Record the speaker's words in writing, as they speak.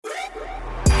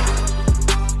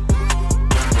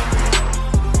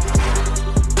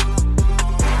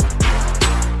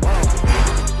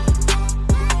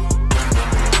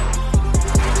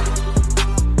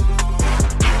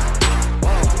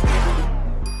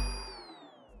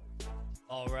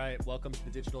All right, welcome to the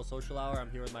Digital Social Hour.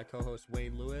 I'm here with my co-host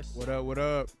Wayne Lewis. What up, what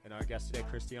up? And our guest today,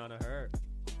 Christianna.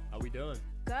 How we doing?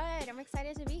 Good. I'm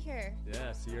excited to be here.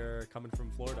 Yeah, so you're coming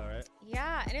from Florida, right?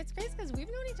 Yeah, and it's crazy because we've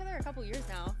known each other a couple years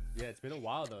now. Yeah, it's been a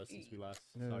while though since we last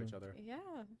saw each other. Yeah,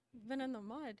 we've been in the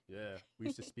mud. Yeah, we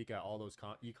used to speak at all those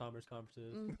e-commerce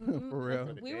conferences. For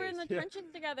real? We were in the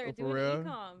trenches together For doing real?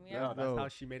 e-com. Yeah. Yeah, that's Dope. how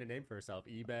she made a name for herself,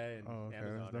 eBay and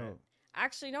Amazon. That's Right? dope.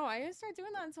 Actually, no, I didn't start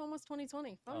doing that until almost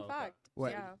 2020. Fun Oh, okay. fact.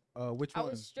 What? Yeah. Which I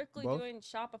one? was strictly Both? doing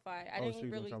Shopify. I Oh, didn't so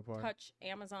you really doing Shopify. touch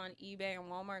Amazon, eBay, and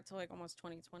Walmart till like almost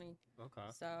 2020. Okay.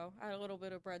 So I had a little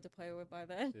bit of bread to play with by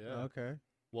then. Yeah. Okay.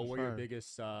 What That's were your fire.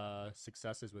 biggest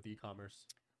successes with e-commerce?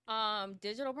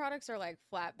 Digital products are like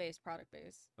flat-based,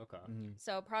 product-based. Okay. Mhm.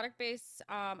 So product-based,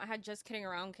 I had Just Kidding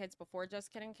Around Kids before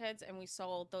Just Kidding Kids, and we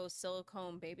sold those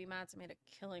silicone baby mats. I made a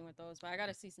killing with those, but I got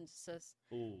a cease and desist.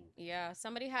 Ooh. Yeah,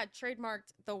 somebody had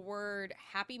trademarked the word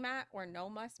Happy Mat or No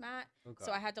Muss Mat, Okay.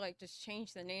 so I had to like just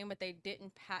change the name, but they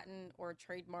didn't patent or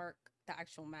trademark the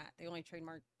actual mat. They only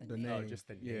trademarked the name. Oh, just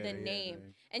the name. Yeah, The yeah, name.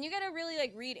 name. And you gotta really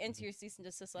like read into your cease and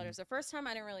desist letters. The first time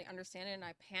I didn't really understand it and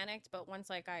I panicked, but once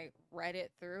like I read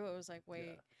it through, it was like, wait,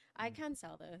 Yeah. I can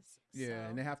sell this. Yeah, So-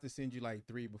 and they have to send you like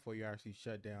 3 before you actually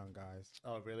shut down, guys.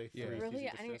 Oh, really? Yeah. Three Really? cease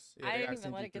and I didn't- desist? Yeah, I they didn't gotta even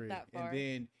send let you it get 3. that far. And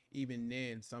then, even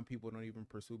then, some people don't even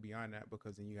pursue beyond that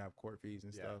because then you have court fees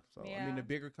and Yeah. stuff. So, I Yeah. mean, the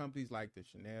bigger companies like the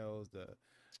Chanels, the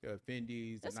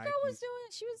Fendi's, This the girl Nikes, was doing.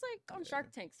 She was like on Yeah.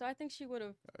 Shark Tank, so I think she would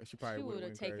have. she probably She would would've have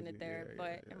went taken crazy. it there. Yeah,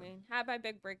 But yeah, I mean, had my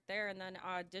big break there, and then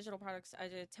digital products. I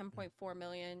did 10.4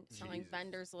 million selling Jesus.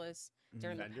 vendors list Mhm.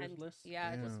 during the Vendors list?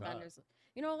 Yeah, just Damn. vendors.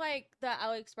 You know, like the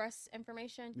AliExpress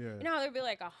information. Yeah. You know how there'd be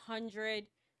like 100,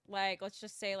 like let's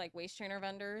just say like waist trainer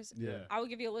vendors. Yeah. I would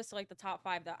give you a list of like the top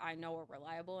 5 that I know are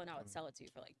reliable, and I would Mm. sell it to you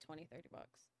for like $20-$30.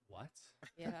 What?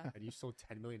 Yeah. And you sold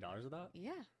 $10 million of that?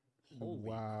 Yeah. Holy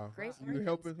Wow. Great You margins.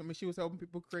 helping? I mean, she was helping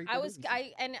people create. I their was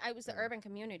businesses. I was the Yeah. urban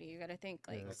community. You got to think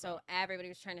like Yeah. so everybody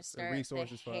was trying to The start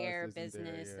resources the for us hair isn't there,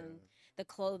 business yeah. and the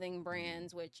clothing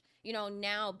brands, which you know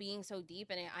now being so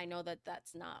deep in it, I know that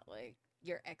that's not like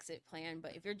your exit plan.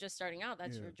 But if you're just starting out,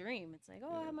 that's Yeah. your dream. It's like, oh,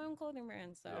 I Yeah. have my own clothing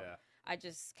brand, so Yeah. I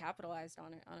just capitalized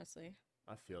on it. Honestly,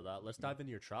 I feel that. Let's dive into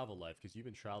your travel life because you've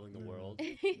been traveling the Yeah. world. yo,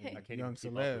 I can't even Young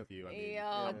keep celeb. up with you. I mean,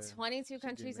 yeah. 22 did,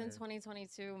 countries in man.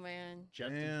 2022, man. just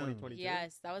in Damn. 2022.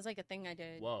 Yes, that was like a thing I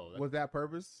did. Whoa, Was that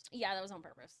purpose? Yeah, that was on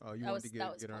purpose. Oh, you that wanted was to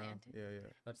that was get around. planned. Yeah.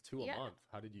 that's 2 a Yeah. month.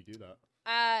 How did you do that?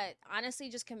 Honestly,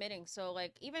 just committing. So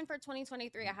like even for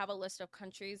 2023, Mm. I have a list of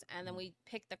countries, and then we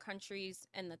pick the countries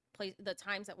and the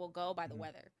times that we'll go by the Mhm.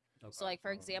 weather. Okay. So like for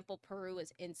Oh. example, Peru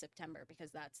is in September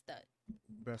because that's the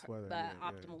Best weather. the yeah,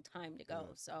 yeah. optimal time to go.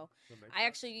 Yeah. So That makes I sense.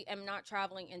 actually am not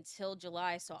traveling until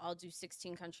July, so I'll do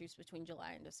 16 countries between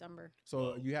July and December. So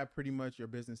Whoa. you have pretty much your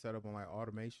business set up on like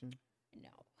automation.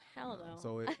 No, hell no.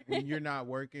 So when you're not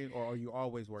working, or are you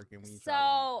always working when you So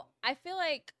travel? I feel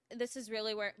like this is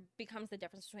really where it becomes the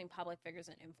difference between public figures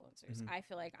and influencers. Mhm. I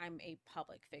feel like I'm a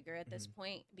public figure at this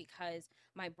point because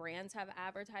my brands have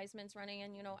advertisements running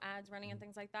and, you know, ads running and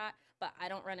things like that. But I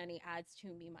don't run any ads to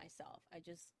me myself. I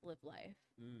just live life.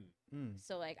 Mm.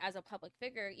 So like as a public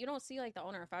figure, you don't see like the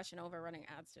owner of Fashion Over running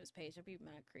ads to his page. It'd be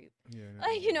mad creep. Yeah.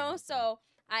 Like, you know, so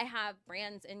I have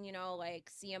brands and, you know, like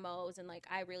CMOs, and like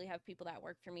I really have people that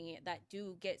work for me that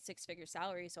do get 6-figure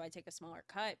salaries. So I take a smaller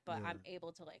cut, but Yeah. I'm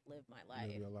able to like live my life.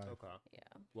 Live your life. Okay. Yeah.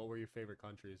 What were your favorite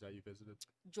countries that you visited?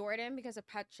 Jordan because of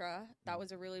Petra. That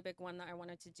was a really big one that I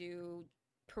wanted to do.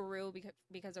 Peru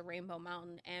because of Rainbow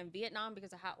Mountain, and Vietnam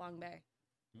because of Hat Long Bay.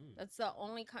 Mm. That's the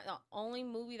only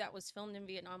movie that was filmed in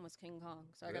Vietnam was King Kong.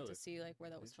 So I got Really? to see like where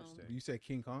that was filmed. Interesting. You said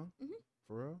King Kong? Mhm.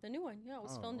 For real? The new one, yeah, it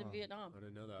was Oh, filmed in wow. Vietnam. I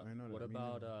didn't know that. I know that. What Me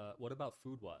about neither. what about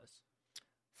food wise?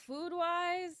 Food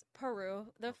wise,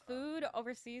 Peru. The Okay. food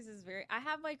overseas is very. I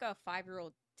have like a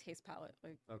 5-year-old taste palette,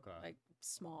 Okay. like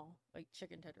small, like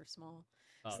chicken tender small.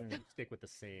 You stick with the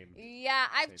same. Yeah,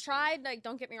 Same I've thing. tried. Like,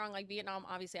 don't get me wrong. Like Vietnam,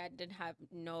 obviously, I did have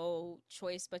no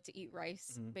choice but to eat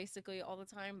rice Mhm. basically all the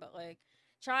time. But like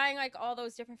trying like all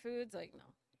those different foods, like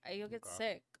no, you'll get Okay.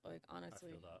 sick. Like I honestly.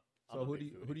 feel that. I'm So a who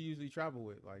big do you usually travel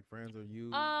with? Like friends or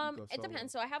you? go It solo?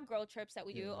 depends. So I have girl trips that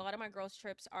we do. Yeah. A lot of my girls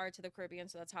trips are to the Caribbean,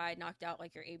 so that's how I knocked out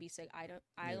like your ABC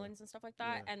islands and stuff like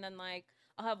that. Yeah. And then like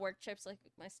I'll have work trips like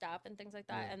with my staff and things like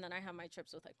that. Yeah. And then I have my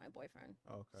trips with like my boyfriend.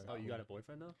 Okay. Oh, you got a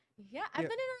boyfriend now? Yeah, I've Yeah.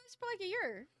 been in a race for like a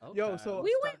year. Yo, Okay, so- let's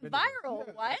We dive went into this. viral.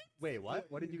 Yeah. What? Wait,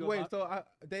 what? What did you go? Wait, about? so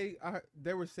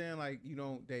they were saying like you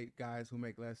don't date guys who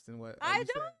make less than what? I you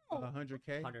said don't.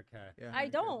 100K. 100K. Yeah, I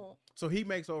 100K. don't. So he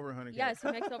makes over 100K. Yes,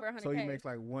 he makes over 100K. So he makes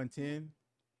like 110.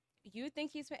 You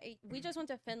think he's? We just went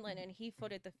to Finland and he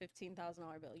footed the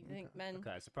 $15,000 bill. You think men?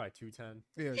 Okay, so probably 210.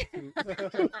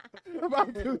 Yeah,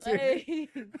 about 210.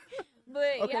 Like,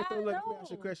 But Okay, yeah, so let me ask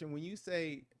you a no. question. When you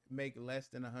say make less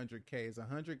than 100K, is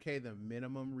 100K the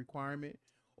minimum requirement,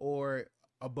 or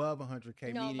above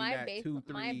 100K, No, meaning that two,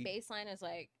 my three? baseline is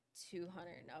like 200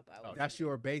 and up. I Oh, would That's say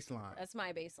your baseline that's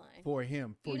my baseline. for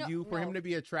him, for You know, you, for him no, to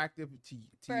be attractive to you.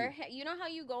 you know how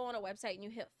you go on a website and you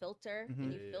hit filter and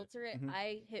Mhm. you Yeah. filter it. Mhm.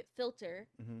 I hit filter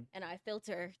Mhm. and I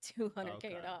filter 200K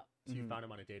and Okay. up. So you Mhm. found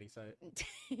him on a dating site?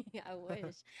 I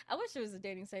wish. I wish it was a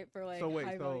dating site for like So wait,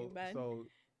 high value men. so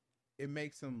it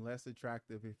makes him less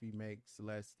attractive if he makes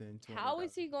less than 200. How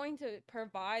is he going to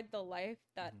provide the life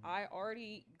that Mhm. I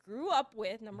already grew up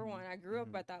with? Number Mhm. one, I grew up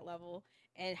Mhm. at that level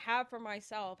and have for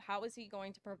myself. How is he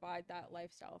going to provide that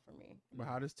lifestyle for me? But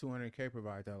how does 200K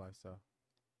provide that lifestyle?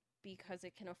 Because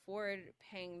it can afford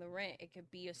paying the rent. It could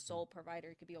be a sole provider.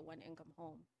 It could be a one income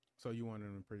home. So you want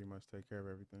him to pretty much take care of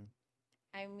everything?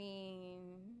 I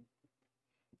mean,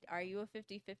 are you a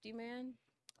 50-50 man?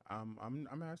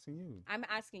 I'm asking you. I'm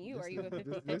asking you, This are you a is-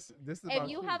 50-50? this is If about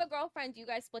you have a girlfriend, you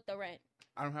guys split the rent.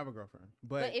 I don't have a girlfriend,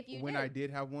 but if you when I did.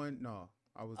 did have one, no,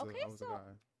 I was Okay, a so-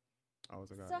 guy. I was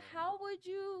a guy. So how would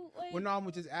you like? Well, no, I'm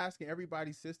just asking.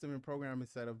 Everybody's system and program is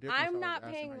set up different. so I I'm was not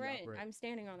asking paying how you rent. operate. I'm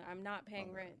standing on that. I'm not paying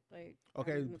Okay. rent. Like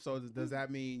Okay, I'm- so does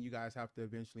that mean you guys have to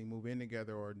eventually move in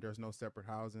together, or there's no separate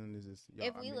housing? Is this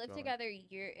if we live together, you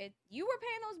were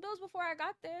paying those bills before I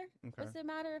got there. Okay. What's it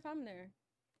matter if I'm there?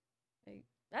 Like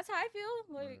that's how I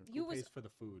feel. Like Right. you Who was pays for the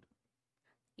food?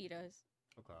 he does.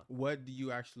 Okay. What do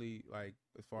you actually like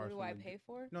as far What as do from I the- pay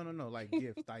for? No, like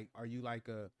gifts. Like, are you like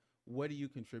a? What are you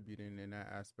contributing in that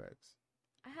aspects?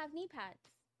 I have knee pads,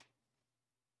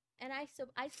 and I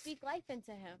speak life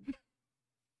into him.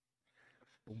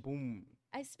 Boom, boom.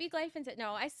 I speak life into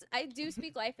I do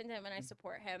speak life into him, and I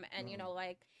support him. And you know,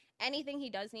 like anything he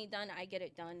does need done, I get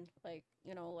it done. Like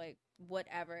you know, like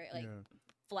whatever, like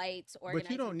flights or. But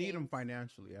you don't need him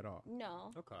financially at all.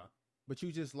 No. Okay. But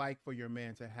you just like for your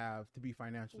man to be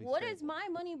financially. What stable. does my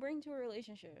money bring to a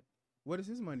relationship? What does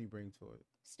his money bring to it?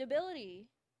 Stability.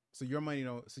 So your money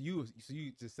don't. So you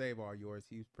just save all yours.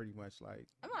 He's pretty much like.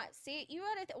 I'm not. See, you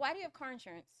had why do you have car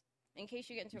insurance? In case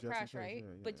you get into a Just in crash, case, right? yeah,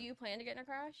 But yeah. do you plan to get in a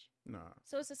crash? Nah.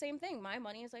 So it's the same thing. My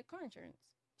money is like car insurance.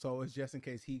 So it's just in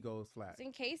case he goes flat. It's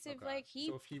in case if Okay. like he.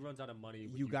 So if he runs out of money,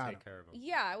 would You you got take him. care of him?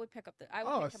 Yeah, I would pick up the. I would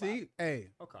Oh, pick him up. see, hey,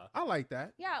 Okay. I like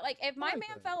that. Yeah, like if my like man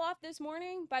that. fell off this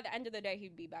morning, by the end of the day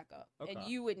he'd be back up, and Okay.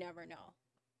 you would never know.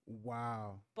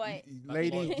 Wow. But-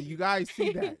 Ladies, do you guys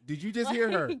see that? Did you just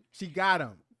hear her? Like- She got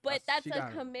him. But that's she a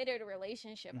got him. committed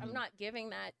relationship. I'm Mhm. not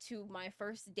giving that to my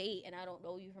first date, and I don't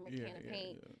know you from a can of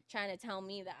paint. Trying to tell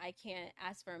me that I can't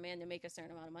ask for a man to make a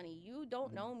certain amount of money. You don't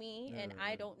Mhm. know me, Yeah, and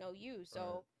right. I don't know you.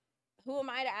 So, who am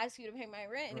I to ask you to pay my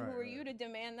rent, and Right, who are right. you to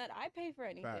demand that I pay for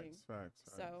anything? Facts.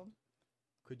 So,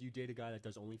 Could you date a guy that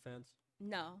does OnlyFans?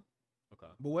 no. Okay.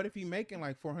 But what if he making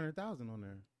like 400,000 on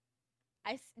there?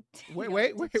 No, Wait.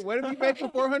 What if he making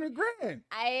 400 grand?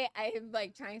 I'm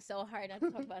like trying so hard not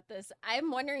to talk about this. I'm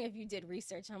wondering if you did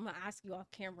research. I'm gonna ask you off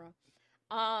camera.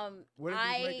 What if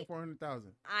he's making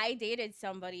 400,000? I dated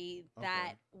somebody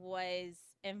that Okay. was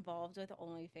involved with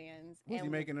OnlyFans. Was he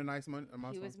and making a nice money?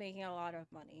 He was making a lot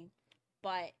of money,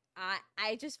 but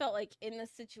I just felt like in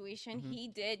this situation, Mhm. he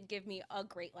did give me a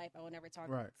great life. I will never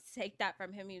Right. take that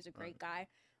from him. He was a great guy,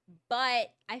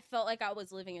 but I felt like I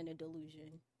was living in a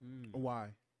delusion.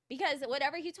 Why? Because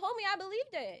whatever he told me, I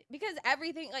believed it. Because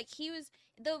everything, like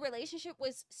the relationship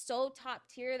was so top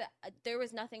tier that there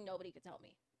was nothing nobody could tell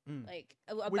me, like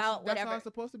about That's whatever. how it's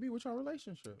supposed to be with your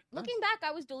relationship. Looking back,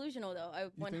 I was delusional though. I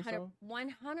You think so?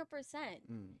 100%.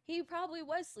 Mm. He probably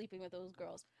was sleeping with those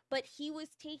girls, but he was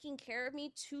taking care of me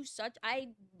to such.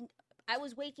 I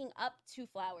was waking up to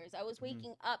flowers. I was Mm-hmm.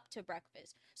 waking up to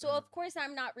breakfast. So of course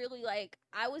I'm not really like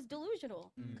I was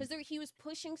delusional Mm-hmm. because he was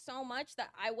pushing so much that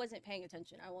I wasn't paying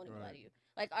attention. I won't even lie Right. to you.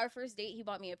 Like our first date, he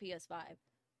bought me a PS5.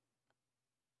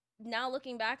 Now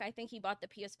looking back, I think he bought the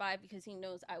PS5 because he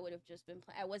knows I would have just been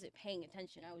I wasn't paying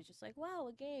attention. I was just like, wow,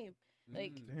 a game.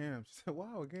 Like Damn. She said,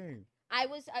 wow, again. at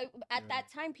Yeah. that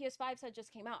time PS5s had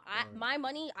just came out. Right. My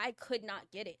money, I could not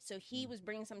get it. So he Mm. was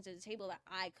bringing something to the table that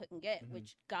I couldn't get, Mhm.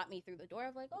 which got me through the door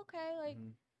of like, okay, like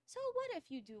Mhm. so what if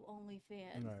you do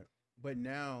OnlyFans? Right. But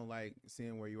now, like,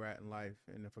 seeing where you're at in life,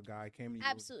 and if a guy came to you,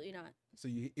 Absolutely not. so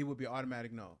it would be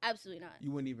automatic no. Absolutely not.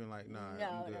 You wouldn't even like, nah. no,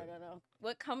 I'm good. no.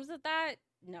 What comes with that?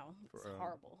 No, it's For real.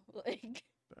 horrible. Like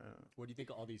Damn. What do you think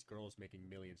of all these girls making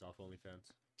millions off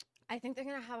OnlyFans? I think they're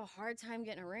gonna have a hard time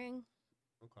getting a ring.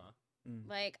 Okay.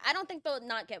 Like I don't think they'll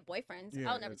not get boyfriends.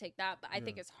 Yeah, I'll never take that, but I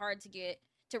think yeah. it's hard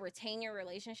to retain your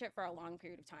relationship for a long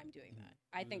period of time doing that.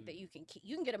 I think that you can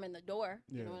get them in the door.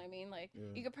 You know Yeah. what I mean? Like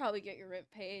Yeah. you could probably get your rent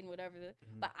paid and whatever,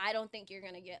 but I don't think you're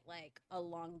gonna get like a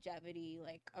longevity,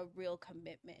 like a real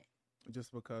commitment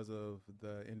Just because of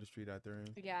the industry that they're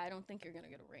in. Yeah, I don't think you're gonna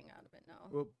get a ring out of it. No.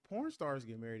 Well, porn stars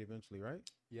get married eventually, right?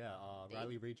 Yeah, They-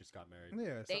 Riley Reid just got married.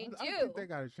 Yeah, so They I do. think they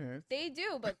got a chance. They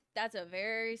do, but that's a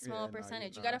very small Yeah, no,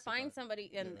 percentage. no, You got to that's a find fact.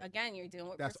 somebody, and Yeah. again, you're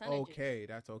dealing with That's percentages. okay.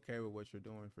 That's okay with what you're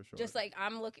doing for sure. Just like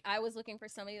I was looking for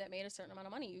somebody that made a certain amount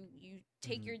of money. You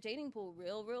take Mhm. your dating pool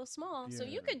real small, so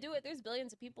you Yeah. could do it. There's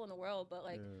billions of people in the world, but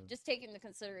like Yeah. just take into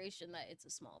consideration that it's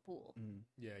a small pool. Mhm.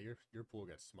 Yeah, your pool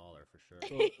gets smaller for sure.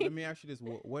 So let me ask you this: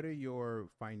 what are your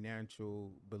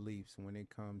financial beliefs when it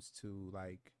comes to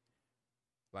like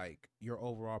your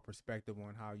overall perspective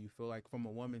on how you feel like from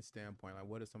a woman's standpoint? Like,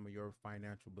 what are some of your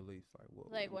financial beliefs?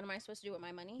 Like, what am I supposed to do with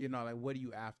my money? You know, like what are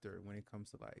you after when it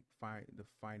comes to like the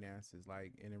finances,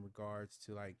 like and in regards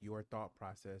to like your thought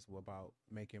process about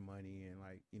making money and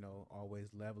like always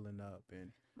leveling up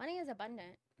and. Money is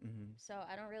abundant. Mm-hmm. So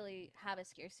I don't really have a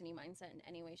scarcity mindset in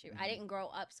any way, shape. I Mhm. didn't grow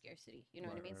up scarcity. You know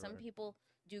what I Right, mean? right, Some right. people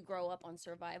do grow up on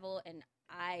survival, and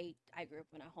I grew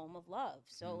up in a home of love.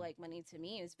 So Mhm. like money to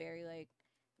me is very like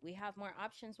we have more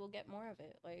options, we'll get more of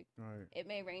it. Like Right. it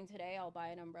may rain today, I'll buy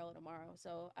an umbrella tomorrow.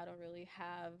 So I don't really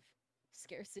have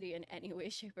scarcity in any way,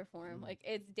 shape, or form. Mhm. Like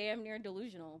it's damn near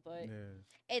delusional, but Yeah.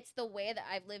 it's the way that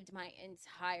I've lived my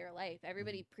entire life.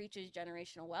 Everybody preaches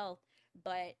generational wealth,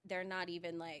 but they're not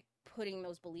even like putting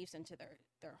those beliefs into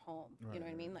their home. Right, You know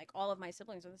what I mean? right. Like all of my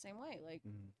siblings are the same way. Like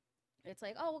Mm-hmm. it's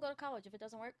like, oh, we'll go to college. If it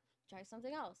doesn't work, try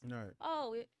something else. Right.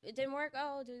 Oh, it didn't work.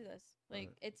 Oh, I'll do this. Like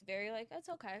Right. it's very like it's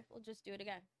okay. We'll just do it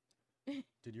again.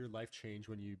 Did your life change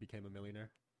when you became a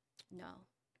millionaire? No,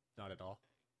 Not at all.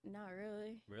 not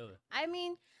really. Really? I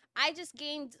mean, I just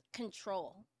gained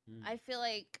control. Mm. I feel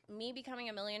like me becoming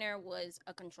a millionaire was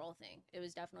a control thing. It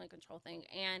was definitely a control thing.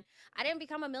 And I didn't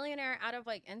become a millionaire out of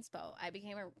like inspo. I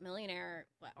became a millionaire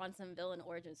on some villain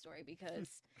origin story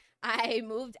because I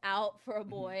moved out for a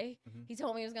boy. Mhm. He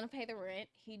told me he was going to pay the rent.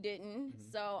 He didn't.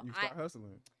 Mhm. So You start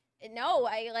hustling.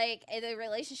 I like the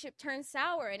relationship turned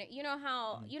sour. And you know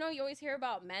how, Mhm. you always hear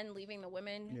about men leaving the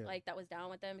women Yeah. like that was down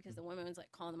with them because the woman was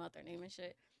like calling them out their name and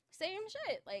shit. Same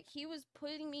shit. Like he was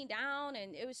putting me down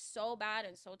and it was so bad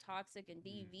and so toxic and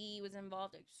DV was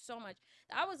involved. Like so much.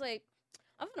 I was like,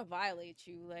 I'm gonna violate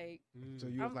you. Like So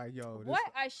you was like, yo,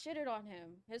 what? I shitted on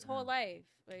him his whole life.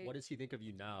 Like What does he think of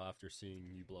you now after seeing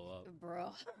you blow up?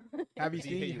 bro. have you Did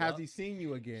he hit seen? you Has up? he seen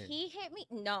you again? He hit me.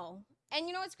 No. And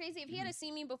you know what's crazy? If he had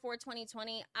seen me before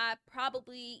 2020, I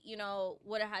probably,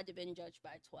 would have had to been judged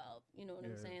by 12. You know what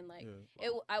I'm Yeah, saying? Like, yeah.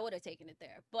 I would have taken it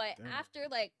there. But Damn. after,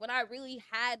 like, when I really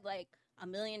had, like, $1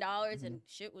 million Mm-hmm. and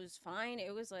shit was fine,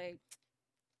 it was like,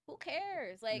 who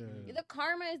cares? Like, Yeah. the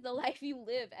karma is the life you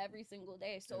live every single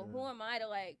day. So Yeah. who am I to,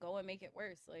 like, go and make it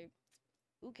worse? Like,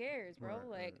 who cares, bro?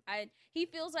 Right, Like, he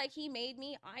feels like he made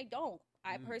me. I don't.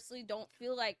 I Mm. personally don't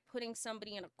feel like putting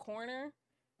somebody in a corner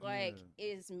like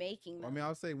is making them. I mean,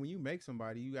 I'll say when you make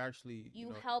somebody, you actually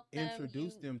you help them,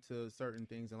 introduce them to certain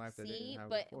things in life that they see, didn't have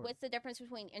but before. what's the difference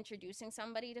between introducing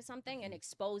somebody to something and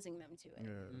exposing them to it? Yeah.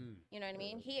 Mm. You know what I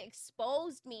mean? He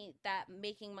exposed me that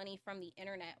making money from the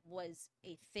internet was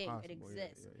a thing. It Possible, yeah,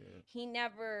 exists. yeah. He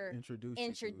never Introduced you to it.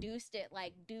 introduced it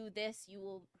like, do this, you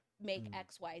will make Mm.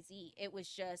 XYZ. It was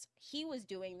just he was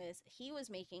doing this, he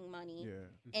was making money, Yeah.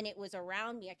 and it was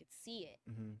around me. I could see it.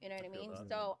 Mm-hmm. You know what I feel mean? that.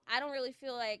 So I don't really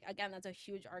feel like, again, that's a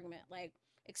huge argument. Like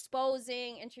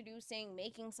exposing, introducing,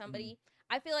 making somebody.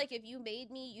 I feel like if you made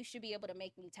me, you should be able to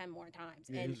make me 10 more times.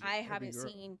 Yeah, And you should. I Every haven't girl.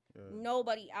 seen Yeah.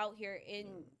 nobody out here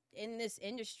in this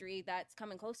industry that's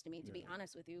coming close to me, to be Yeah.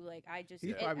 honest with you. Like I just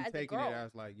He's probably as a taking girl, it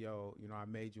as like, yo, I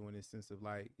made you in this sense of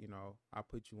like, I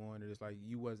put you on. It's like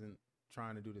you wasn't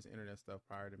trying to do this internet stuff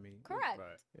prior to me. correct.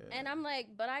 Right. Yeah. And I'm like,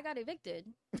 but I got evicted.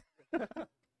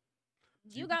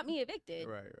 You got me evicted.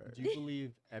 right. Do you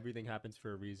believe everything happens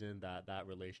for a reason, that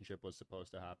relationship was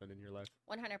supposed to happen in your life?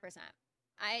 100%.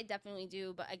 I definitely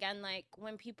do. But again, like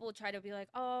when people try to be like,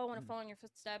 oh, I want to follow in your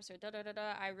footsteps or da da da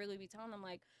da, I really be telling them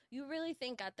like, you really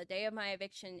think at the day of my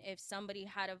eviction, if somebody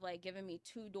had have like given me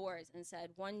 2 doors and said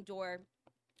one door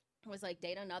was like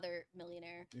date another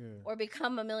millionaire Yeah. or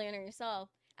become a millionaire yourself,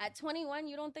 at 21,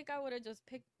 you don't think I would have just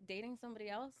picked dating somebody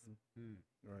else? Mm.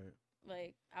 Right.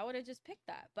 Like I would have just picked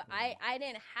that. But I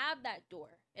didn't have that door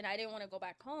and I didn't want to go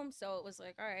back home. So it was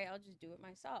like, all right, I'll just do it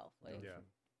myself. Like, Yeah.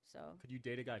 so Could you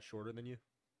date a guy shorter than you?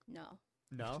 no.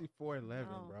 No. She's 4'11",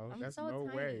 No, bro. I'm That's so no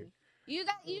tiny. way. You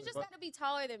just But- got to be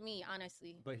taller than me,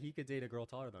 honestly. But he could date a girl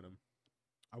taller than him.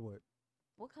 I would.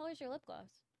 What color is your lip gloss?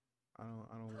 I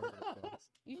don't wear lip gloss.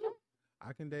 You sure?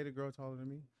 I can date a girl taller than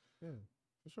me. Yeah,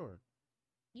 for sure.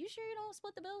 You sure you don't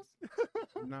split the bills?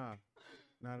 Nah,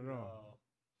 not at all.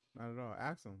 Not at all.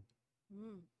 Ask him.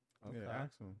 Mm, Yeah, Okay.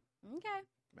 ask him. okay.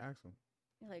 Ask him.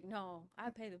 You're like, no, I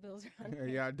pay the bills around here.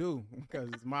 Yeah, I do because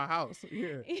it's my house.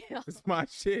 Yeah, Yeah. it's my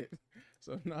shit.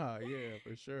 So nah, yeah,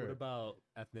 for sure. What about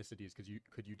ethnicities? Could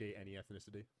you date any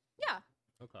ethnicity? Yeah.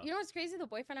 Okay. You know what's crazy? The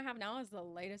boyfriend I have now is the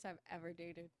lightest I've ever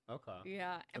dated. Okay.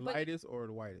 Yeah. The But lightest or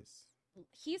the whitest?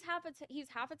 he's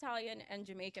half Italian and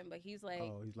Jamaican, but he's like,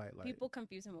 Oh, he's light. people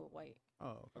confuse him with white.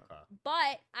 Oh, okay. Okay.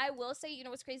 But I will say, you know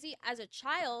what's crazy? As a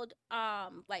child,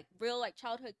 like real like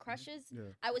childhood crushes, Yeah.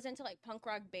 I was into like punk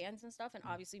rock bands and stuff, and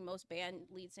obviously most band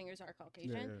lead singers are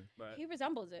Caucasian. Yeah, Right. He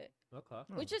resembles it, Okay.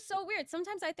 yeah. which is so weird.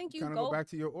 Sometimes I think you Kinda go back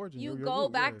to your origin. you your go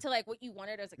root, back yeah. to like what you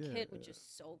wanted as a Yeah, kid, which yeah. is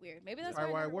so weird. Maybe that's That's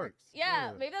why, why I it never works. worked.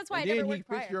 Yeah, maybe that's why And I never then he worked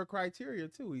fits prior. your criteria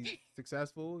too. He's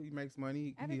successful. He makes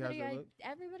money. He has a look.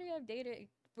 Everybody I've dated,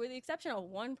 for the exception of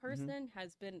one Mm-hmm. person,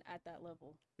 has been at that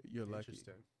level. You're lucky.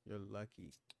 Interesting. You're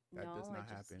lucky. That no, does not it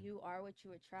just, happen. you are what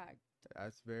you attract.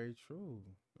 That's very true.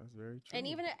 That's very true. And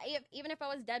even if I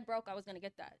was dead broke, I was gonna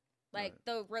get that. Like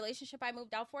the relationship I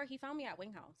moved out for, he found me at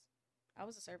Wing House. I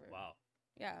was a server. Wow.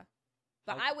 Yeah,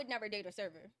 but How- I would never date a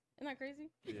server. Isn't that crazy?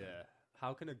 Yeah.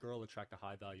 How can a girl attract a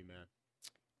high value man?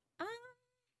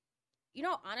 You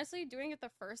know, honestly, doing it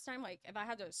the first time, like if I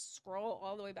had to scroll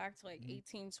all the way back to like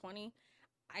 18, 20,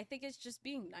 I think it's just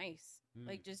being nice.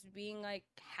 Like just being like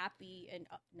happy and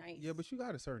nice. Yeah, but you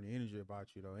got a certain energy about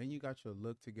you though, and you got your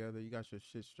look together. You got your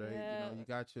shit straight. Yeah. You know, you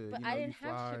got your. But you know, I didn't you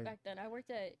have fly. shit back then. I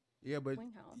worked at Yeah, but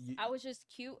Wing House. you- I was just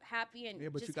cute, happy, and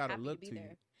but just you got to happy look to be to you.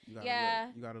 there. You gotta Yeah.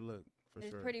 look. You got to look for It's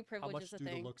sure. pretty How privilege much is a do the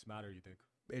thing. looks matter, you think?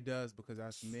 It does because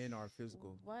us men are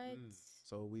physical. What?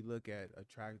 So we look at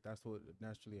attract. That's what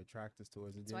naturally attracts us to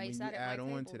us. And That's then why you when sat you at my add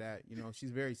on to table. that, you know,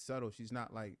 she's very subtle. She's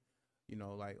not like, you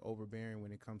know, like overbearing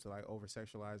when it comes to like over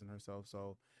sexualizing herself.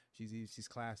 So she's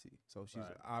classy. So she's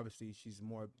Right. obviously she's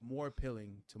more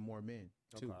appealing to more men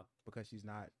too Okay. because she's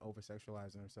not over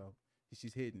sexualizing herself.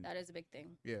 She's hidden. That is a big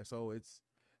thing. Yeah. So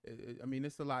I mean,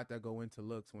 it's a lot that go into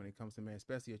looks when it comes to men,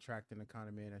 especially attracting the kind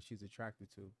of man that she's attracted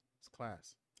to. It's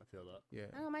class. I feel that. Yeah.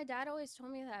 I don't know. My dad always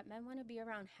told me that men want to be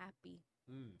around happy.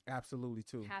 Absolutely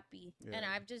too. Happy. Yeah. And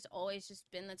I've just always just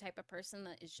been the type of person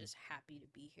that is just happy to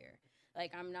be here.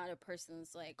 Like I'm not a person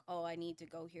that's like, oh, I need to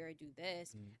go here and do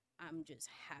this. I'm just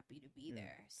happy to be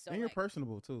there. So And you're like,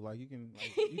 personable too. Like you can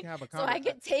have a so I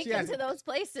get taken to those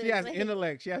places. She has like,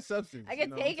 intellect. She has substance. I get you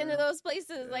know what I'm taken to saying? those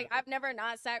places. Yeah. Like I've never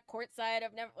not sat courtside.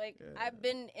 I've never Yeah. I've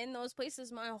been in those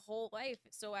places my whole life.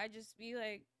 So I just be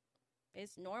like,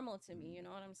 it's normal to me. You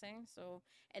know what I'm saying? So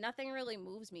and nothing really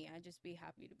moves me. I just be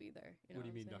happy to be there. You know What do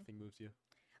you I'm mean saying? nothing moves you?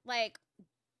 Like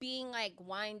being like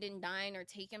wined and dined or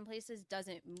taken places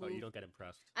doesn't move. Oh, you don't get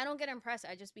impressed. I don't get impressed.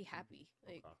 I just be happy.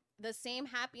 Like Okay. the same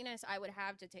happiness I would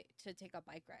have to take a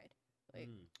bike ride. Like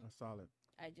That's solid.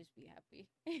 I just be happy.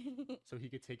 So he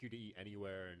could take you to eat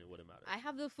anywhere and it wouldn't matter. I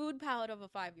have the food palate of a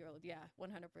 5-year-old. Yeah,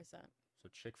 100%. So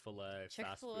Chick-fil-A,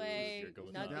 fast food, Chick-fil-A, you're good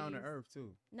with She's that. down to Nuggies. earth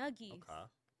too. Nuggies. Okay.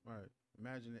 Right.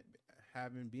 Imagine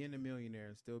it, being a millionaire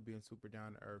and still being super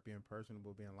down to earth, being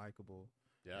personable, being likable,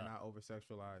 Yeah. and not over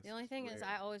sexualized. The only thing is,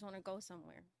 I always want to go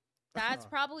somewhere. That's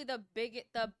probably the big.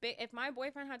 If my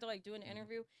boyfriend had to like do an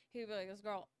interview, he'd be like, "This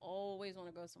girl always want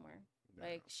to go somewhere.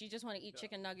 Like she just want to eat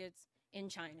chicken nuggets in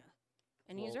China,"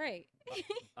 and he's Well, right.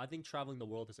 I think traveling the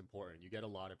world is important. You get a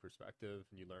lot of perspective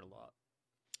and you learn a lot.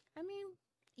 I mean,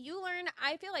 you learn.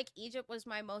 I feel like Egypt was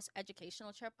my most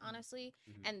educational trip, honestly,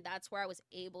 and that's where I was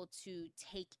able to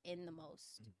take in the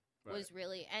most. Right. Was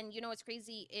really, and you know what's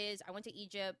crazy is I went to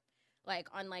Egypt like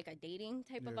on like a dating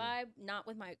type of Yeah. vibe, not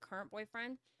with my current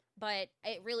boyfriend, but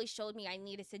it really showed me I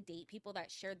needed to date people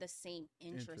that shared the same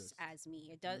interests Interest. as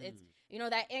me. It does. It's Mm. you know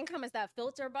that income is that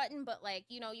filter button, but like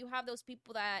you know you have those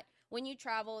people that when you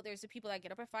travel, there's the people that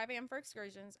get up at 5 a.m. for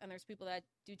excursions, and there's people that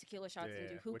do tequila shots and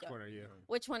do hookah. Which one are you?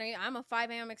 Which one are you? I'm a 5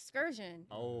 a.m. excursion.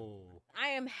 Oh. I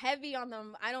am heavy on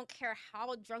them. I don't care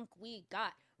how drunk we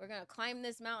got. We're going to climb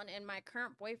this mountain. And my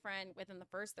current boyfriend, within the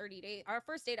first 30 days, our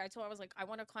first date, I told him, I was like, I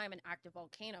want to climb an active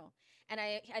volcano. And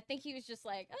I think he was just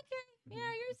like, okay, yeah,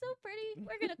 you're so pretty.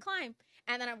 We're going to climb.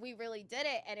 And then we really did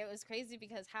it. And it was crazy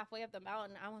because halfway up the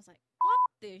mountain, I was like,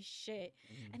 fuck this shit.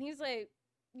 And he's like,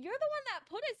 you're the one that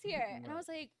put us here. And I was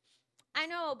like, I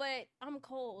know, but I'm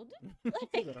cold.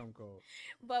 That I'm cold.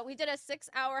 But we did a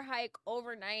 6-hour hike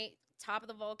overnight, top of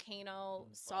the volcano,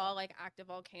 saw like active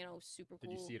volcano, super cool.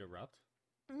 Did you see it erupt?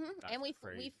 And we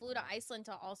crazy. flew to Iceland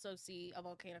to also see a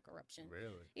volcanic eruption.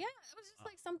 Really? Yeah, it was just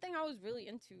like something I was really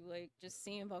into, like just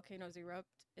seeing volcanoes erupt.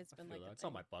 It's been I like feel a that. It's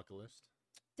on thing. my bucket list.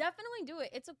 Definitely do it.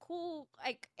 It's a cool,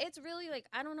 like it's really like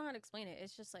I don't know how to explain it.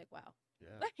 It's just like wow,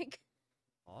 Yeah. like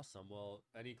Awesome. Well,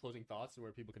 any closing thoughts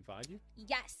where people can find you?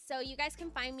 Yes. So you guys can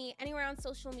find me anywhere on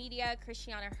social media,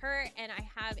 Christianna Her, and I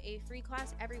have a free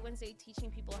class every Wednesday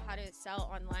teaching people how to sell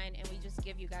online, and we just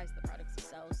give you guys the products to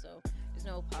sell. So there's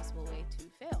no possible way to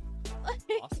fail.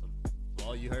 Awesome.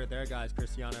 Well, you heard it there, guys.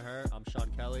 Christianna Her. I'm Sean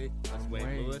Kelly. That's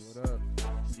Wayne Lewis. What up?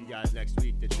 See you guys next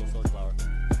week. Digital Social Hour.